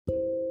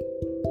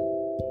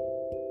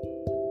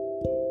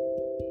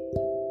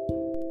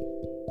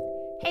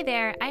Hey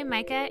there, I'm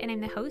Micah, and I'm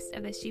the host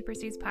of the She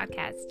Pursues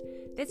podcast.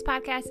 This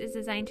podcast is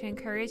designed to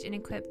encourage and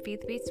equip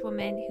faith-based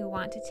women who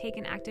want to take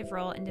an active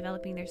role in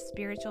developing their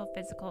spiritual,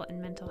 physical, and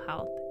mental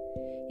health.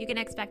 You can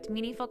expect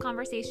meaningful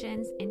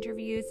conversations,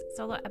 interviews,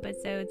 solo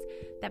episodes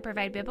that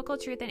provide biblical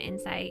truth and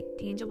insight,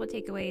 tangible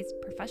takeaways,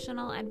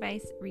 professional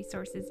advice,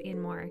 resources, and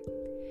more.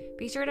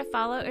 Be sure to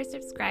follow or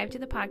subscribe to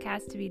the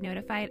podcast to be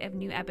notified of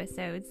new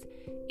episodes.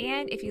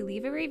 And if you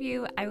leave a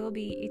review, I will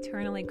be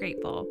eternally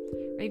grateful.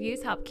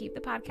 Reviews help keep the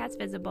podcast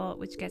visible,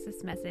 which gets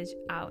this message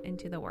out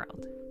into the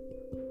world.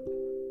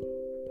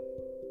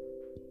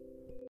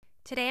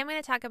 Today, I'm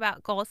going to talk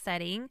about goal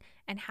setting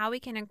and how we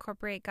can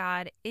incorporate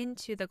God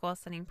into the goal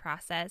setting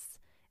process.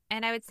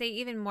 And I would say,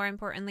 even more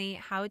importantly,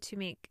 how to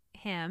make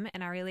Him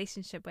and our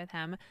relationship with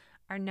Him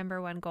our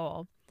number one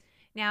goal.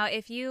 Now,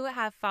 if you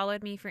have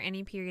followed me for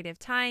any period of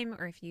time,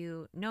 or if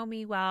you know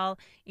me well,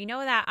 you know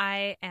that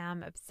I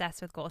am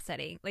obsessed with goal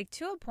setting, like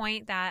to a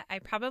point that I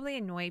probably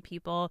annoy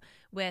people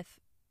with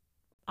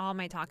all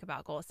my talk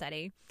about goal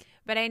setting.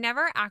 But I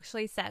never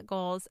actually set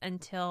goals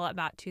until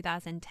about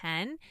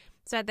 2010.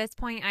 So at this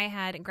point, I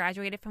had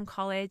graduated from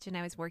college and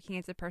I was working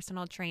as a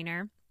personal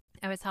trainer.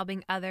 I was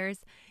helping others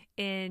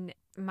in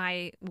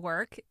my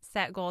work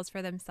set goals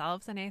for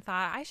themselves. And I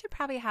thought I should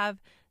probably have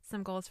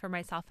some goals for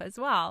myself as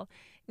well.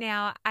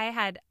 Now, I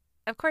had,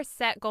 of course,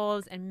 set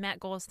goals and met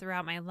goals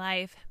throughout my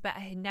life, but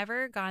I had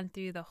never gone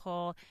through the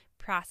whole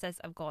process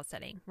of goal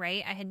setting,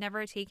 right? I had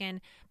never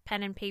taken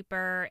pen and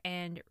paper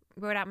and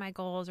wrote out my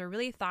goals or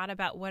really thought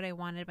about what I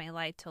wanted my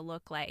life to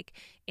look like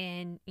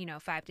in,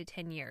 5 to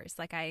 10 years,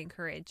 like I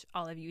encourage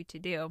all of you to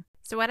do.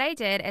 So what I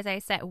did is I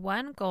set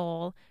one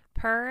goal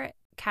per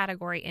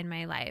category in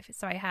my life.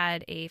 So I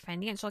had a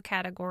financial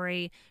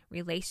category,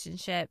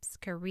 relationships,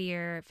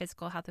 career,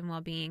 physical health and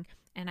well-being,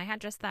 and I had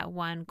just that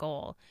one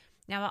goal.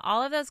 Now, what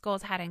all of those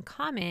goals had in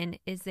common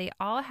is they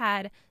all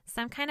had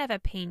some kind of a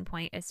pain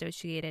point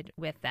associated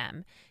with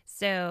them.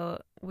 So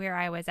where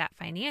I was at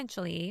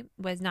financially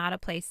was not a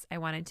place I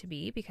wanted to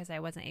be because I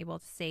wasn't able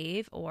to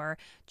save or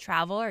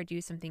travel or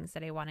do some things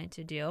that I wanted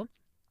to do.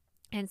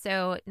 And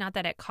so not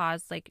that it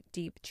caused like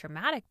deep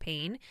traumatic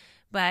pain,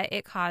 but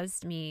it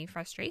caused me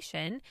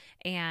frustration,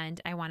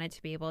 and I wanted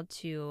to be able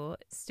to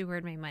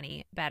steward my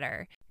money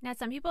better. Now,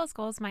 some people's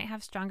goals might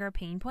have stronger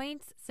pain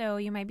points. So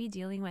you might be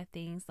dealing with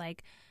things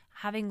like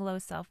having low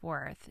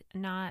self-worth,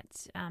 not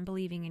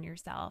believing in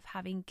yourself,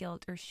 having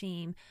guilt or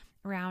shame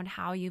around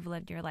how you've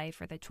lived your life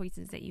or the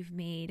choices that you've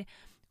made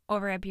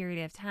over a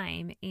period of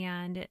time.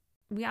 And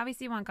we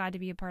obviously want God to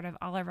be a part of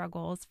all of our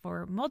goals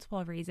for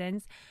multiple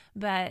reasons,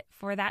 but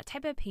for that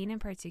type of pain in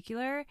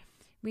particular,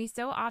 we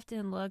so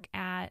often look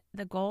at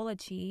the goal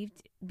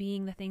achieved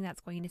being the thing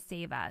that's going to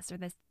save us or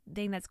the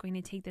thing that's going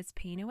to take this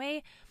pain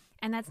away.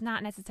 And that's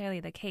not necessarily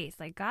the case.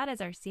 Like, God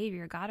is our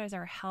Savior. God is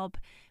our help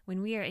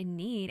when we are in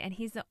need. And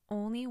He's the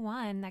only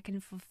one that can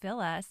fulfill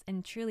us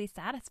and truly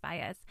satisfy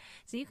us.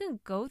 So you can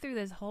go through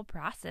this whole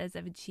process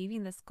of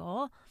achieving this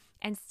goal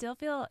and still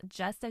feel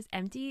just as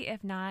empty,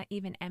 if not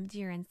even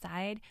emptier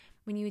inside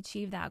when you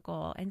achieve that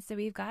goal. And so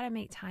we've got to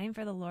make time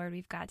for the Lord.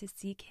 We've got to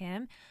seek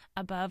Him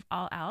above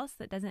all else.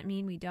 That doesn't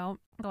mean we don't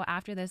go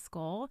after this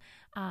goal,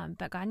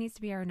 but God needs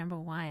to be our number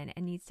one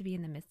and needs to be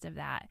in the midst of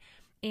that.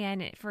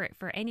 And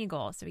for any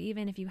goal, so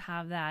even if you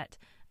have that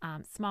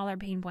smaller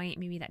pain point,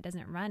 maybe that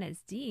doesn't run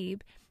as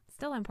deep, it's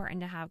still important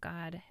to have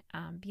God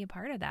be a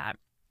part of that.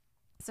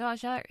 So I'll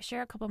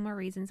share a couple more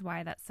reasons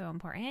why that's so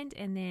important.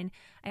 And then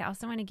I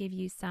also want to give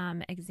you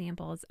some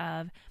examples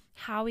of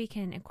how we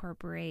can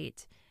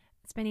incorporate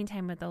spending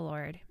time with the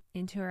Lord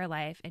into our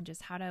life and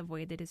just how to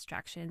avoid the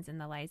distractions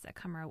and the lies that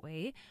come our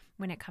way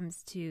when it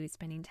comes to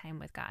spending time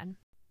with God.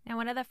 Now,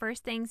 one of the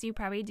first things you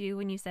probably do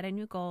when you set a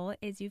new goal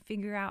is you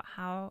figure out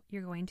how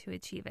you're going to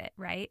achieve it,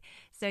 right?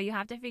 So you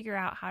have to figure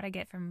out how to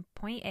get from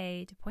point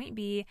A to point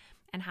B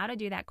and how to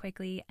do that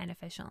quickly and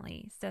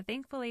efficiently. So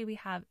thankfully, we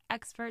have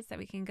experts that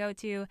we can go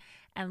to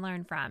and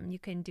learn from. You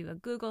can do a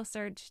Google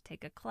search,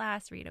 take a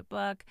class, read a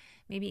book,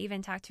 maybe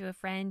even talk to a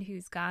friend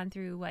who's gone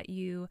through what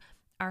you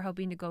are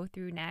hoping to go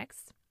through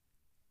next.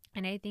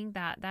 And I think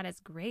that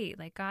is great.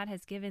 Like, God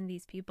has given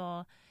these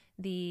people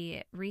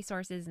the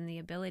resources and the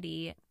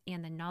ability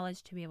and the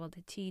knowledge to be able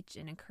to teach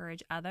and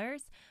encourage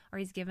others, or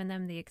He's given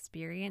them the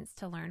experience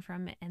to learn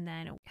from it and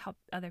then help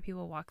other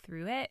people walk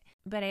through it.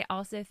 But I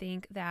also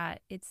think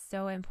that it's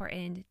so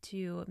important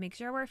to make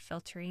sure we're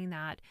filtering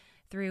that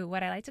through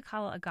what I like to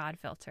call a God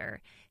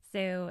filter.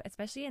 So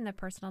especially in the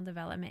personal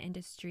development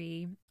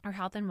industry or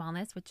health and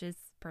wellness, which is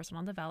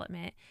personal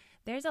development,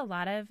 there's a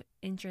lot of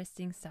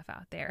interesting stuff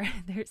out there.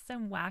 There's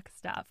some whack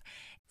stuff.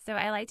 So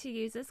I like to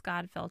use this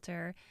God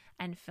filter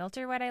and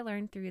filter what I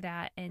learned through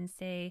that and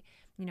say,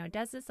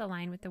 does this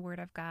align with the Word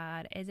of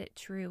God? Is it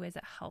true? Is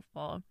it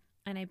helpful?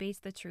 And I base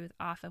the truth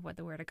off of what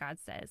the Word of God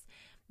says.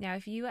 Now,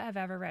 if you have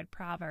ever read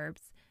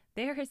Proverbs,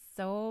 there is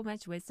so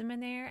much wisdom in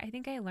there. I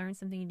think I learn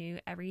something new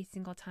every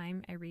single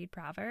time I read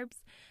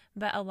Proverbs,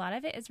 but a lot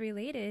of it is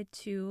related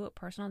to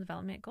personal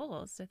development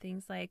goals. So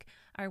things like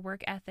our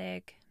work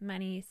ethic,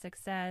 money,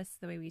 success,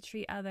 the way we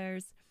treat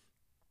others,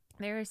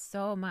 There is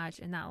so much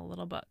in that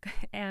little book.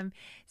 And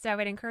so I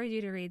would encourage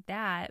you to read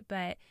that.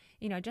 But,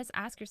 just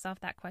ask yourself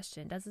that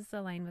question. Does this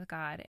align with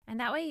God? And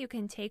that way you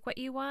can take what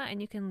you want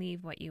and you can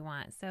leave what you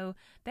want. So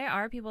there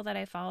are people that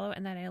I follow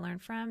and that I learn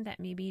from that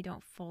maybe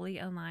don't fully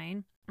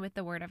align with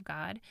the Word of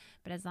God.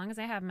 But as long as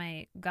I have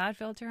my God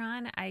filter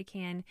on, I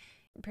can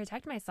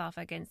protect myself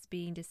against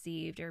being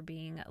deceived or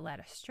being led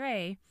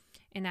astray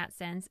in that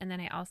sense. And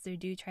then I also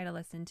do try to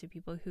listen to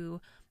people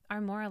who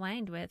are more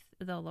aligned with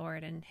the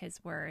Lord and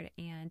His Word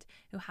and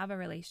who have a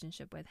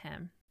relationship with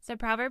Him. So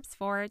Proverbs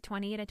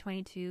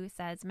 4:20-22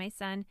 says, "My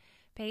son,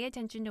 pay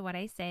attention to what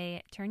I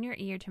say. Turn your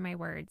ear to my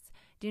words.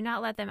 Do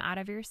not let them out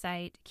of your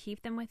sight.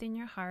 Keep them within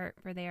your heart,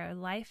 for they are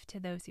life to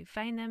those who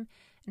find them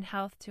and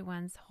health to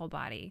one's whole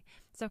body."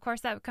 So of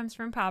course that comes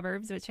from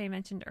Proverbs, which I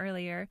mentioned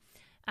earlier.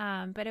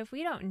 But if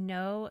we don't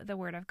know the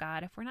Word of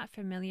God, if we're not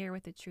familiar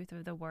with the truth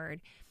of the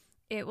Word,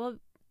 it will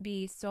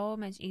be so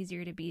much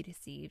easier to be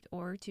deceived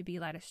or to be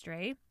led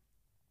astray.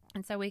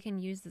 And so we can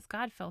use this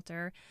God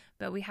filter,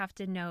 but we have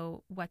to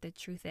know what the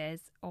truth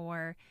is,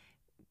 or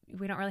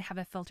we don't really have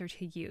a filter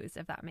to use,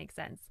 if that makes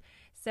sense.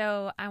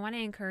 So I want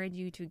to encourage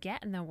you to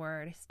get in the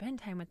Word, spend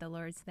time with the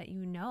Lord so that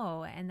you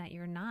know and that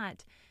you're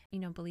not,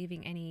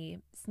 believing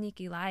any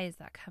sneaky lies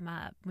that come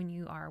up when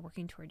you are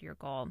working toward your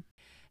goal.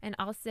 And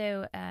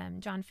also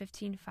John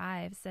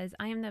 15:5 says,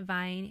 "I am the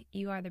vine,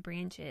 you are the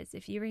branches.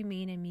 If you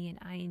remain in me and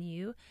I in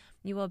you,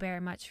 you will bear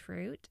much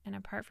fruit. And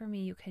apart from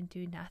me, you can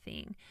do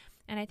nothing."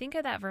 And I think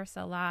of that verse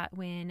a lot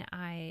when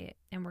I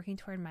am working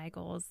toward my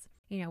goals,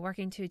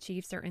 working to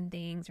achieve certain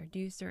things or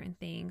do certain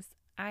things.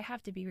 I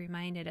have to be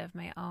reminded of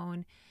my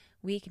own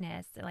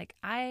weakness. Like,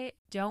 I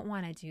don't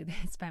want to do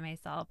this by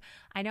myself.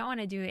 I don't want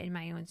to do it in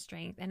my own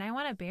strength. And I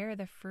want to bear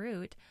the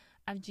fruit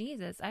of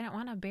Jesus. I don't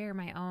want to bear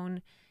my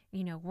own,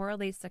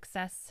 worldly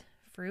success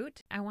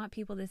fruit. I want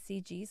people to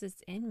see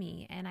Jesus in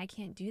me. And I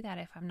can't do that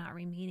if I'm not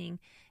remaining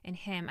in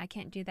Him. I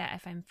can't do that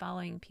if I'm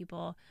following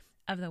people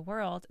of the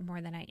world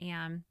more than I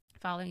am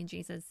following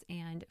Jesus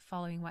and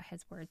following what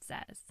His Word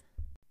says.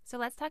 So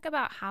let's talk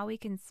about how we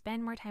can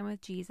spend more time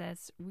with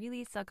Jesus,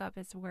 really soak up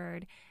His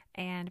Word,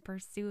 and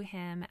pursue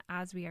Him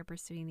as we are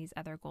pursuing these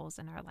other goals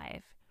in our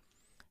life.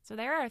 So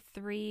there are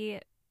 3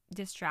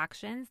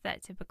 distractions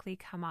that typically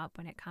come up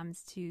when it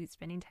comes to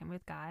spending time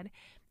with God.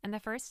 And the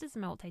first is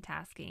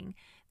multitasking.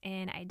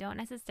 And I don't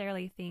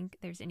necessarily think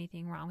there's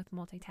anything wrong with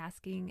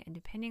multitasking. And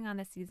depending on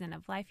the season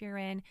of life you're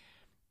in,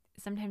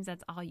 sometimes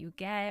that's all you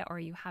get, or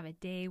you have a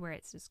day where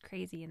it's just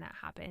crazy and that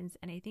happens.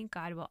 And I think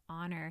God will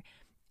honor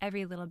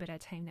every little bit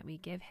of time that we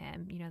give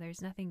Him.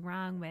 There's nothing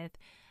wrong with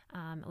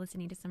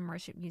listening to some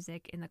worship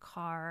music in the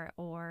car,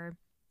 or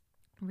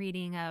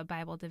reading a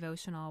Bible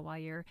devotional while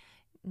you're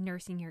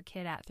nursing your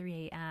kid at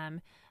 3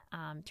 a.m.,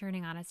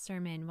 turning on a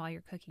sermon while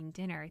you're cooking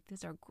dinner.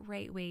 Those are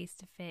great ways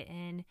to fit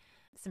in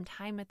some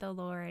time with the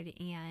Lord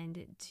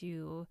and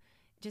to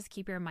just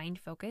keep your mind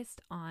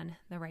focused on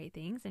the right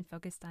things and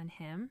focused on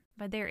Him.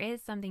 But there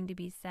is something to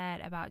be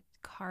said about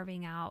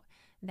carving out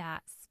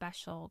that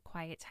special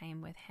quiet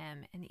time with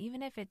Him. And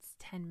even if it's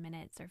 10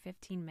 minutes or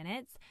 15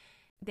 minutes,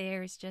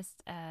 there's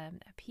just a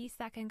peace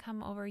that can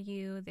come over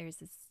you.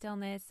 There's a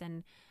stillness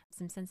and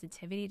some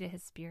sensitivity to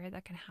His Spirit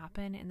that can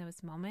happen in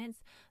those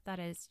moments that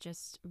is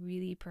just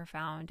really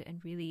profound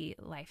and really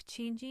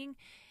life-changing.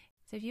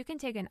 So if you can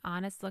take an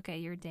honest look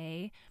at your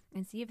day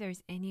and see if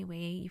there's any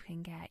way you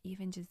can get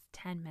even just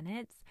 10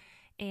 minutes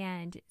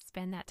and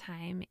spend that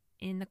time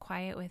in the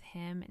quiet with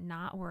Him,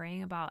 not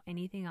worrying about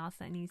anything else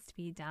that needs to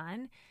be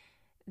done,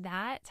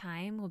 that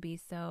time will be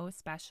so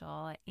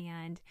special.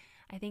 And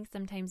I think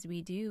sometimes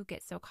we do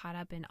get so caught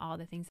up in all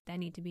the things that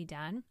need to be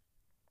done.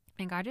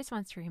 And God just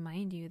wants to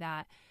remind you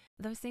that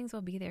those things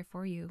will be there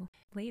for you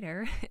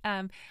later.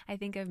 I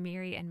think of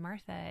Mary and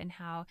Martha and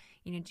how,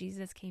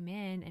 Jesus came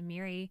in and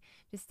Mary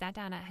just sat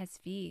down at His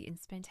feet and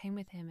spent time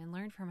with Him and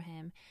learned from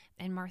Him.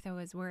 And Martha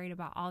was worried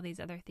about all these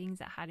other things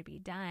that had to be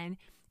done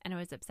and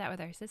was upset with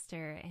her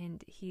sister.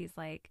 And He's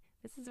like,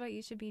 this is what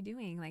you should be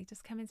doing. Like,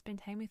 just come and spend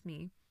time with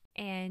me.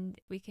 And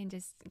we can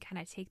just kind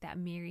of take that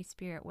Mary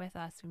spirit with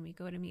us when we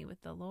go to meet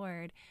with the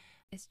Lord.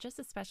 It's just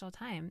a special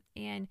time.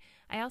 And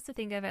I also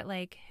think of it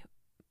like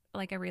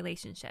a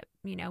relationship.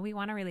 We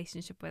want a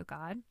relationship with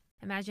God.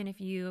 Imagine if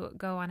you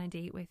go on a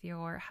date with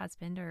your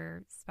husband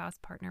or spouse,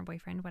 partner,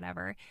 boyfriend,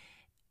 whatever.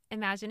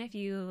 Imagine if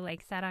you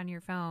sat on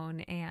your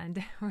phone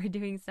and were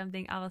doing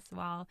something else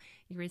while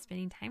you were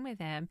spending time with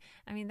him.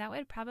 I mean, that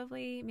would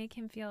probably make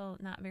him feel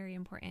not very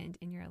important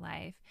in your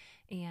life.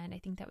 And I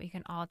think that we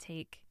can all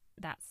take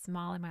that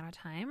small amount of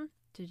time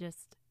to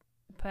just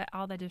put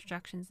all the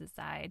distractions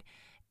aside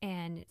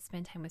and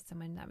spend time with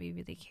someone that we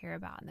really care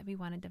about and that we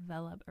want to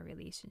develop a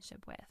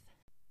relationship with.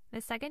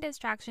 The second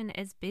distraction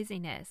is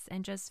busyness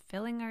and just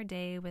filling our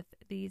day with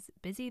these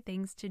busy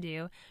things to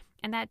do.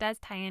 And that does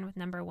tie in with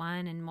number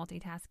one and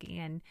multitasking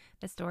and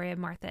the story of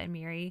Martha and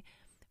Mary.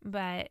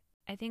 But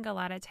I think a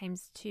lot of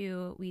times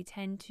too, we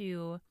tend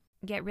to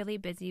get really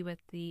busy with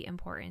the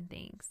important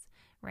things,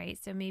 right?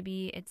 So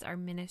maybe it's our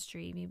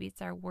ministry, maybe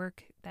it's our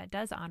work that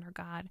does honor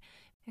God.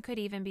 It could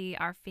even be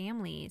our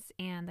families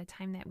and the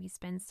time that we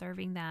spend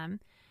serving them.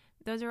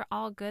 Those are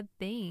all good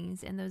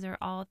things, and those are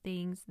all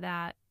things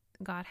that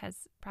God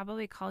has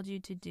probably called you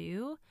to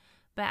do.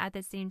 But at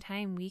the same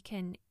time, we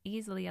can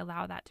easily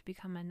allow that to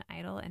become an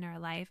idol in our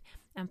life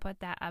and put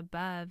that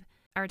above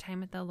our time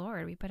with the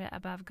Lord. We put it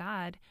above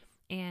God,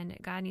 and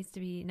God needs to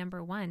be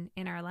number one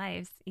in our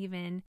lives,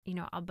 even,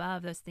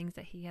 above those things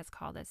that He has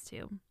called us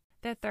to.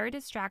 The third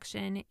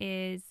distraction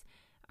is,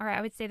 or I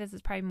would say this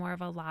is probably more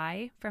of a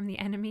lie from the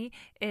enemy,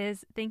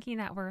 is thinking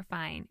that we're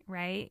fine,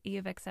 right?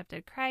 You've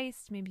accepted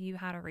Christ. Maybe you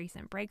had a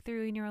recent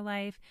breakthrough in your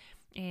life,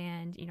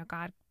 and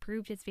God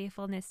proved His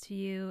faithfulness to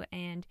you,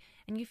 and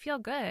you feel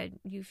good.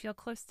 You feel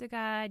close to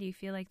God. You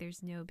feel like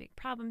there's no big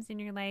problems in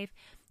your life,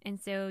 and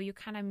so you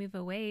kind of move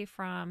away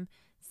from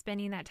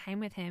spending that time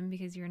with Him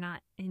because you're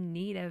not in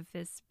need of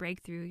this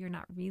breakthrough. You're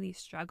not really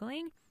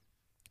struggling.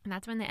 And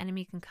that's when the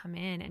enemy can come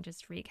in and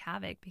just wreak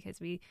havoc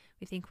because we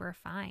think we're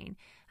fine.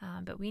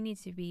 But we need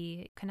to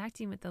be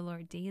connecting with the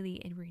Lord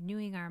daily and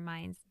renewing our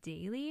minds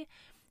daily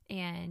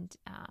and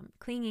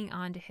clinging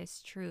on to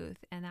His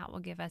truth. And that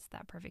will give us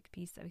that perfect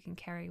peace that we can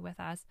carry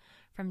with us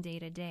from day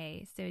to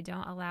day. So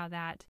don't allow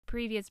that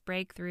previous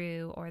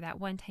breakthrough or that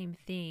one-time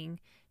thing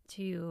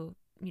to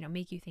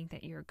make you think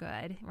that you're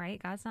good,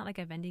 right? God's not like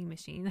a vending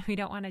machine. We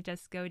don't want to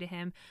just go to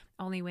Him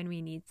only when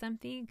we need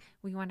something.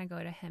 We want to go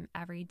to Him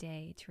every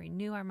day to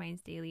renew our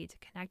minds daily, to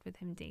connect with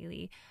Him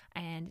daily,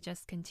 and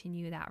just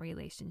continue that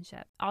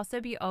relationship. Also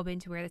be open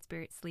to where the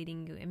Spirit's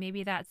leading you. And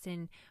maybe that's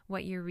in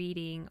what you're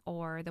reading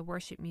or the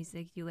worship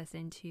music you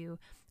listen to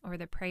or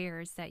the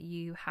prayers that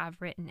you have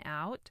written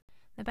out.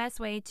 The best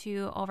way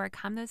to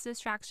overcome those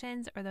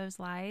distractions or those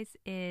lies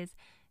is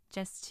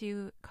just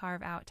to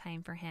carve out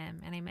time for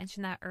Him. And I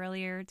mentioned that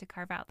earlier, to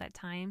carve out that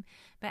time,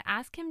 but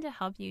ask Him to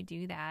help you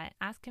do that.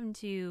 Ask Him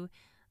to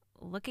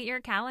look at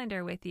your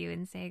calendar with you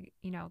and say,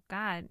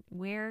 God,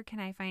 where can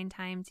I find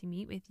time to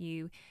meet with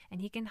you?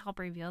 And He can help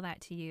reveal that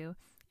to you.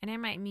 And it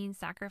might mean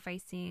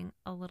sacrificing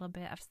a little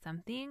bit of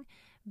something,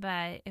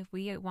 but if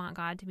we want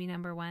God to be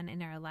number one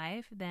in our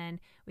life, then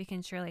we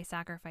can surely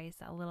sacrifice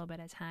a little bit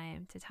of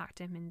time to talk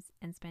to Him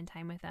and spend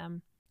time with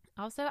Him.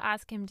 Also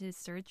ask Him to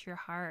search your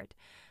heart.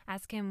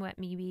 Ask Him what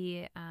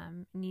maybe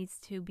needs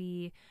to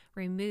be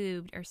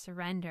removed or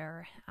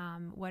surrender.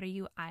 What are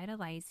you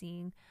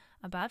idolizing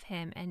above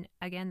Him? And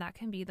again, that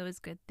can be those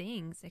good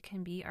things. It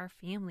can be our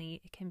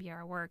family. It can be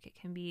our work. It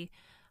can be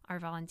our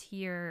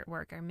volunteer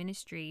work, our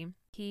ministry.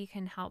 He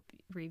can help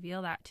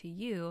reveal that to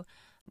you,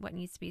 what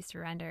needs to be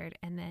surrendered,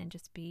 and then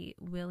just be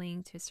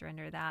willing to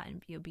surrender that and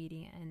be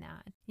obedient in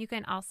that. You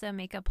can also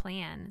make a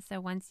plan.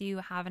 So once you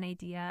have an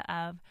idea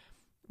of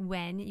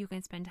when you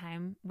can spend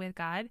time with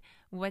God,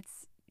 what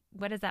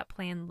does that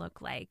plan look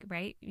like,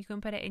 right? You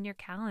can put it in your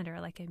calendar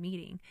like a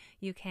meeting.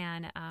 You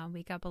can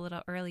wake up a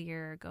little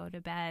earlier, go to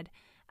bed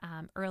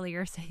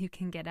earlier so you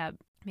can get up.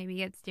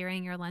 Maybe it's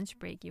during your lunch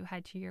break. You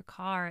head to your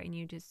car and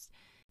you just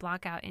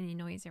block out any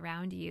noise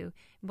around you.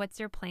 What's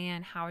your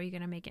plan? How are you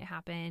going to make it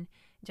happen?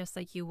 Just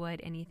like you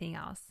would anything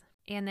else.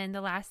 And then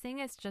the last thing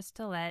is just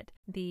to let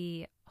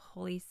the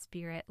Holy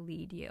Spirit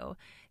lead you.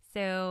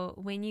 So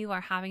when you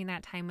are having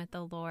that time with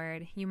the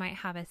Lord, you might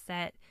have a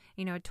set,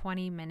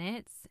 20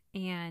 minutes.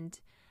 And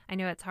I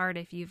know it's hard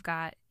if you've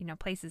got,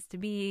 places to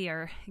be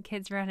or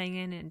kids running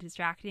in and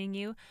distracting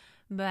you.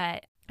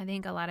 But I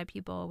think a lot of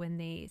people, when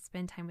they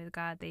spend time with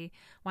God, they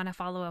want to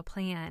follow a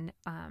plan,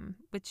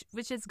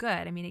 which is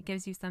good. I mean, it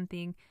gives you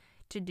something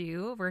to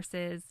do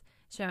versus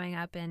showing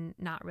up and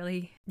not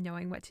really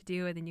knowing what to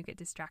do, and then you get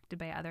distracted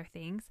by other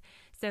things.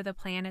 So the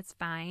plan is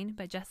fine,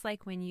 but just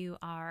like when you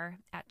are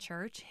at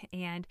church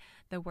and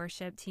the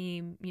worship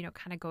team,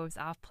 kind of goes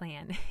off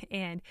plan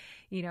and,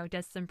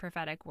 does some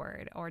prophetic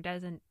word or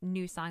does a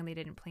new song they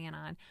didn't plan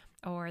on,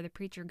 or the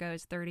preacher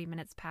goes 30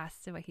 minutes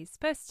past to what he's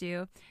supposed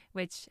to,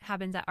 which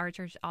happens at our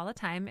church all the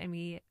time, and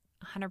we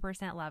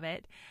 100% love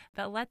it.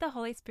 But let the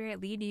Holy Spirit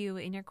lead you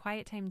in your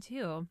quiet time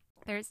too.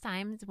 There's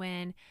times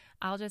when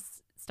I'll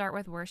just start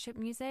with worship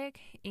music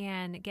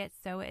and get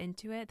so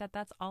into it that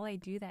that's all I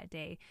do that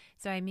day.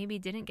 So I maybe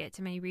didn't get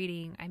to my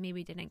reading. I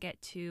maybe didn't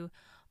get to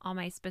all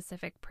my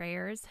specific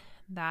prayers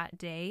that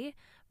day.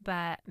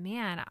 But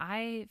man,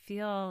 I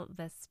feel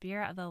the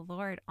Spirit of the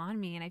Lord on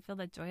me, and I feel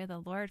the joy of the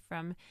Lord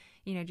from,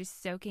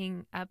 just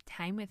soaking up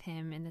time with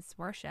Him in this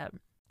worship.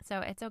 So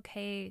it's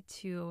okay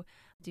to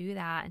do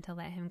that and to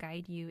let Him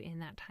guide you in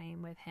that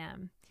time with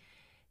Him.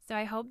 So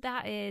I hope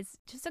that is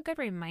just a good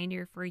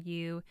reminder for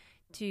you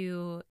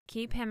to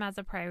keep Him as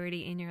a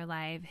priority in your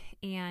life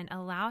and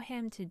allow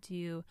Him to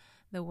do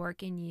the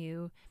work in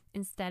you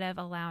instead of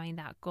allowing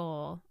that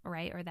goal,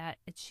 right, or that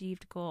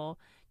achieved goal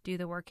do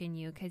the work in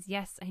you. Because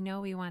yes, I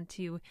know we want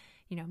to,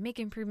 make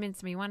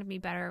improvements. We want to be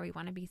better. We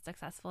want to be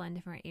successful in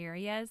different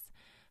areas.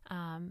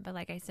 But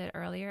like I said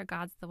earlier,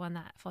 God's the one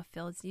that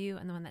fulfills you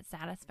and the one that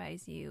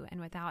satisfies you.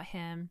 And without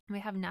Him, we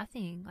have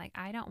nothing. Like,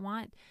 I don't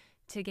want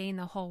to gain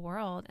the whole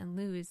world and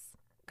lose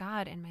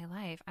God in my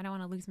life. I don't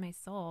want to lose my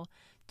soul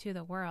to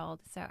the world.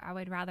 So I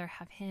would rather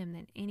have him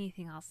than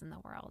anything else in the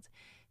world.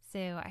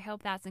 So I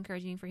hope that's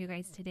encouraging for you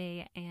guys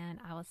today, and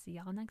I will see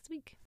y'all next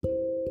week.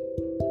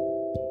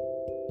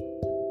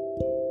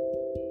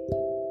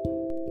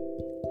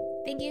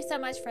 Thank you so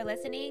much for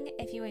listening.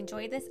 If you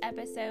enjoyed this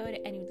episode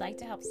and you'd like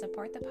to help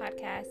support the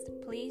podcast,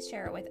 please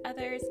share it with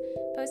others,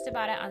 post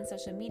about it on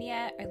social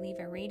media, or leave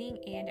a rating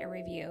and a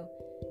review.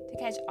 To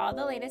catch all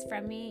the latest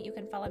from me, you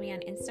can follow me on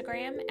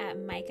Instagram at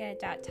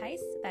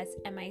micah.tice, that's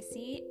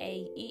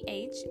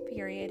MICAEH.TICE,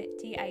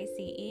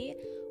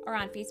 or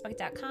on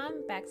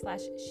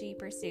Facebook.com/She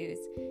Pursues.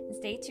 And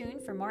stay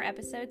tuned for more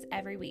episodes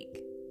every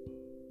week.